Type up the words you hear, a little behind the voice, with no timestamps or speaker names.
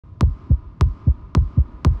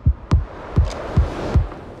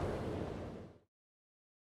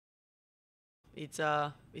it's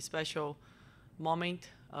a special moment.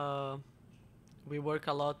 We work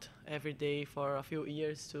a lot every day for a few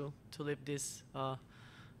years to live this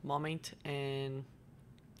moment, and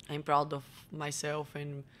I'm proud of myself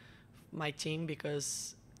and my team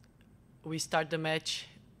because we start the match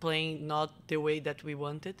playing not the way that we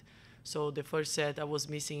wanted. So the first set I was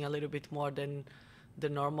missing a little bit more than the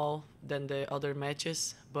normal than the other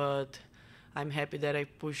matches, but I'm happy that I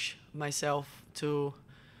push myself to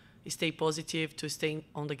stay positive, to stay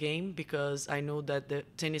on the game because I know that the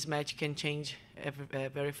tennis match can change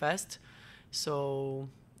very fast. So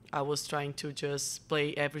I was trying to just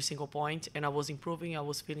play every single point, and I was improving. I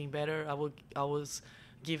was feeling better. I was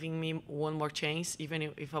giving me one more chance,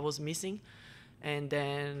 even if I was missing, and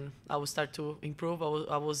then I would start to improve.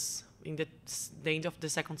 I was in the end of the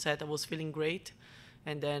second set. I was feeling great,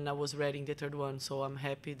 and then I was ready in the third one. So I'm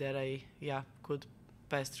happy that I could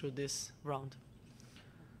pass through this round.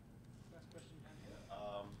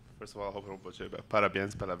 First of all, I hope everyone butchered it, but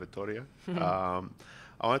parabéns pela vitória.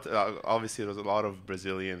 I want to, obviously, there's a lot of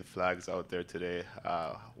Brazilian flags out there today.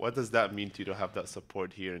 What does that mean to you to have that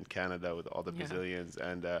support here in Canada with all the Brazilians,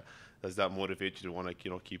 and does that motivate you to want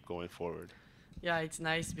to keep going forward? Yeah, it's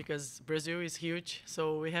nice because Brazil is huge,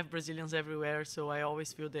 so we have Brazilians everywhere. So I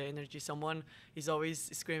always feel the energy. Someone is always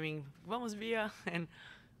screaming "Vamos Via!" and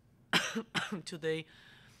today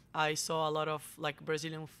I saw a lot of like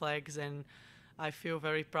Brazilian flags, and I feel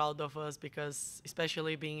very proud of us because,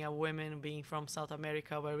 especially being a woman, being from South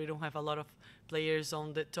America, where we don't have a lot of players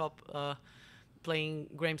on the top playing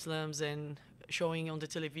Grand Slams and showing on the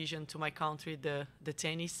television to my country the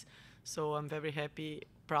tennis. So I'm very happy,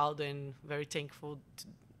 proud, and very thankful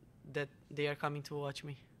that they are coming to watch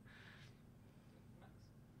me.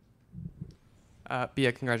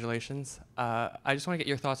 Bia, congratulations. I just want to get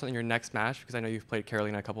your thoughts on your next match because I know you've played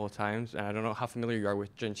Carolina a couple of times, and I don't know how familiar you are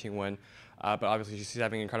with Jin Qingwen, but obviously she's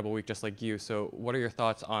having an incredible week just like you. So what are your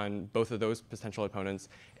thoughts on both of those potential opponents,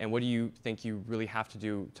 and what do you think you really have to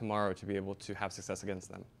do tomorrow to be able to have success against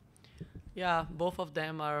them? Yeah, both of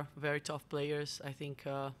them are very tough players. I think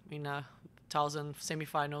in 1,000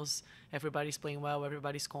 semifinals, everybody's playing well,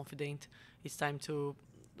 everybody's confident. It's time to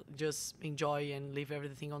just enjoy and leave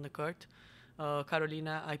everything on the court.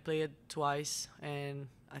 Carolina, I played twice, and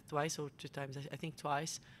twice or two times, I think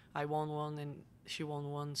twice. I won one and she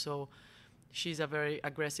won one, so she's a very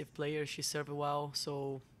aggressive player. She serves well,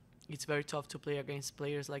 so it's very tough to play against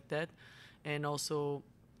players like that. And also,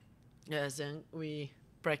 yes, and we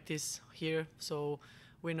practice here, so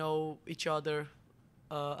we know each other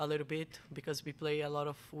a little bit because we play a lot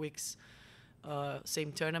of weeks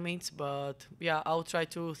same tournaments. But yeah, I'll try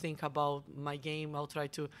to think about my game. I'll try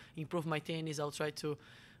to improve my tennis. I'll try to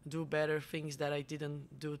do better things that I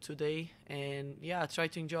didn't do today, and yeah, try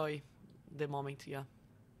to enjoy the moment. Yeah.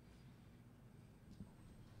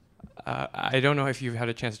 I don't know if you've had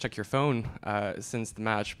a chance to check your phone since the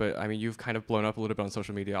match, but I mean, you've kind of blown up a little bit on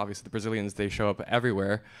social media. Obviously, the Brazilians, they show up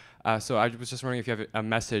everywhere. So I was just wondering if you have a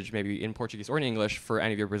message, maybe in Portuguese or in English, for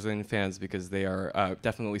any of your Brazilian fans, because they are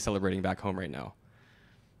definitely celebrating back home right now.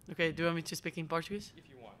 Okay, do you want me to speak in Portuguese? If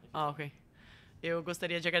you want. Ok. Eu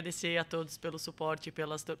gostaria de agradecer a todos pelo suporte,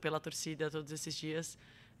 pela torcida todos esses dias.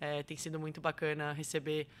 Tem sido muito bacana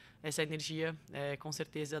receber essa energia. Com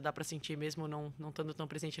certeza dá para sentir mesmo não estando tão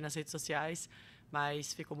presente nas redes sociais,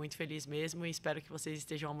 mas fico muito feliz mesmo e espero que vocês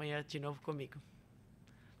estejam amanhã de novo comigo.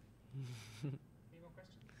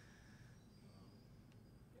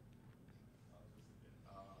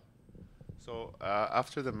 So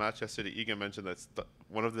after the match yesterday, Iga mentioned that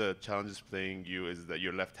one of the challenges playing you is that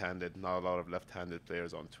you're left-handed. Not a lot of left-handed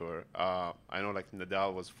players on tour. I know like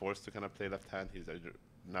Nadal was forced to kind of play left-hand. He's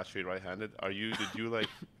naturally right-handed. Are you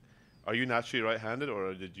naturally right-handed,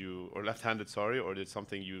 or left-handed? Sorry, or did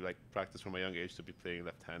something you like practice from a young age to be playing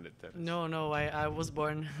left-handed tennis? No. I was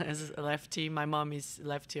born as a lefty. My mom is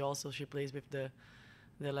lefty also. She plays with the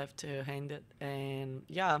left-handed, and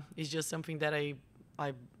yeah, it's just something that I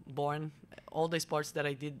born. All the sports that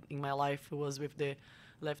I did in my life was with the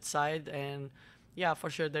left side, and yeah, for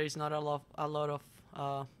sure there is not a lot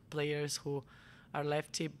of players who are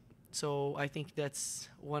lefty. So I think that's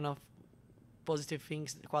one of positive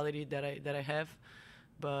things, quality that I have.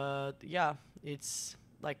 But yeah, it's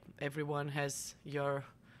like everyone has your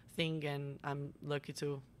thing, and I'm lucky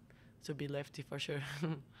to be lefty for sure.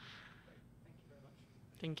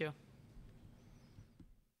 Thank you.